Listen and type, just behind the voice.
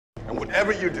And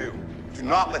whatever you do, do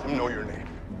not let him know your name.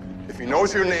 If he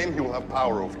knows your name, he will have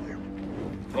power over you.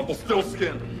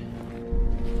 Rumpelstiltskin!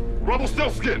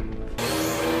 Rumpelstiltskin!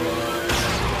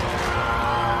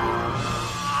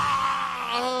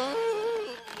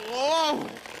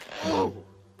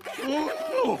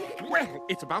 Well,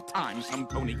 it's about time some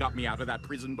pony got me out of that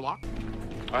prison block.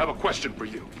 I have a question for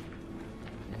you.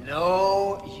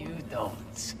 No, you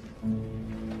don't.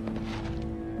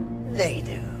 They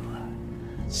do.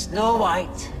 Snow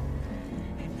White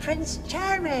and Prince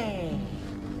Charming.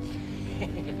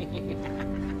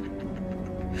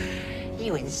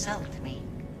 You insult me.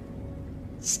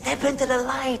 Step into the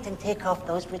light and take off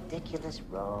those ridiculous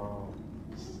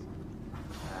robes.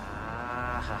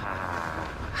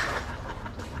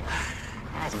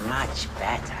 That's much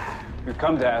better. We've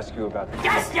come to ask you about the...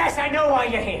 Yes, I know why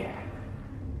you're here.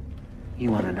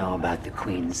 You want to know about the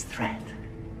Queen's threat?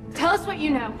 Tell us what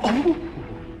you know. Oh,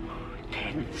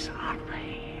 tense, aren't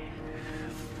they?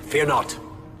 Fear not,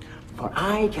 for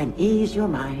I can ease your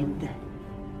mind.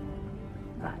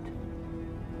 But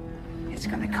it's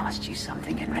gonna cost you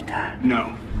something in return.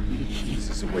 No. This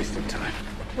is a waste of time.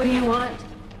 What do you want?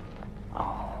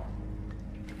 Oh.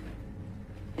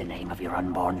 The name of your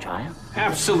unborn child?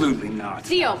 Absolutely not.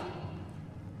 Deal.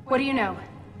 What do you know?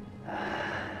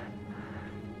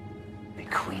 The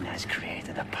Queen has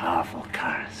created a powerful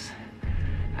curse,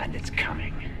 and it's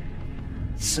coming.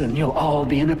 Soon you'll all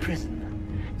be in a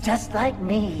prison, just like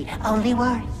me, only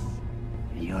worse.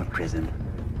 Your prison,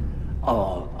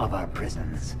 all of our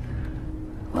prisons,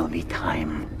 will be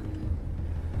time.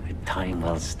 And time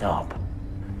will stop,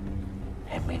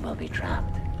 and we will be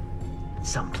trapped.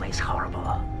 Someplace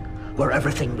horrible, where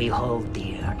everything we hold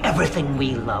dear, everything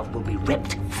we love will be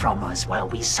ripped from us while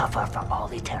we suffer for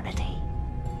all eternity.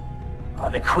 While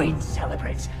the Queen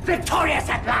celebrates, victorious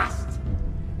at last!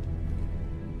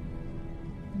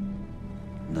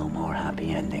 No more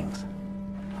happy endings.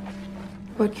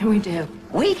 What can we do?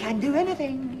 We can do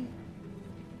anything.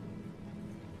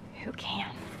 Who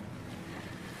can?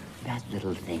 That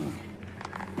little thing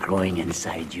growing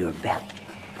inside your belly.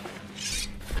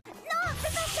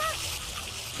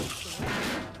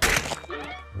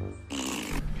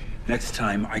 Next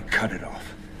time, I cut it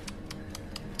off.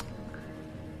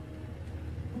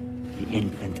 The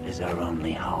infant is our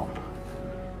only hope.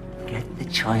 Get the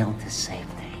child to safety.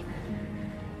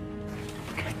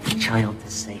 Get the child to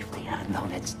safety, and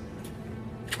on its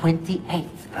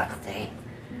 28th birthday,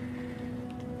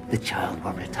 the child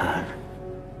will return.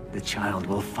 The child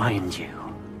will find you.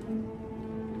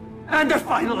 And the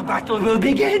final battle will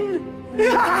begin!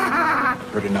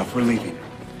 Heard enough, we're leaving.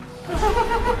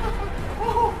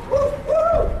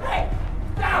 Hey!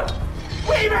 No!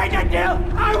 We made a deal!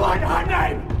 I want her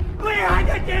name! We had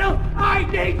a deal! I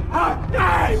need her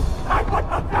name! I want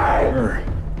her name! Her.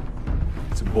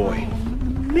 It's a boy.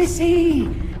 Missy!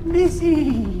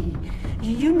 Missy!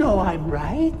 You know I'm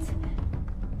right.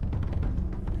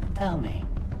 Tell me.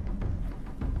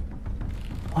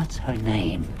 What's her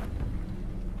name?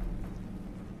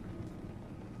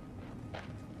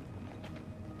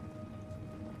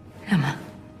 Emma.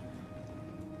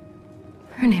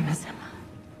 Her name is Emma.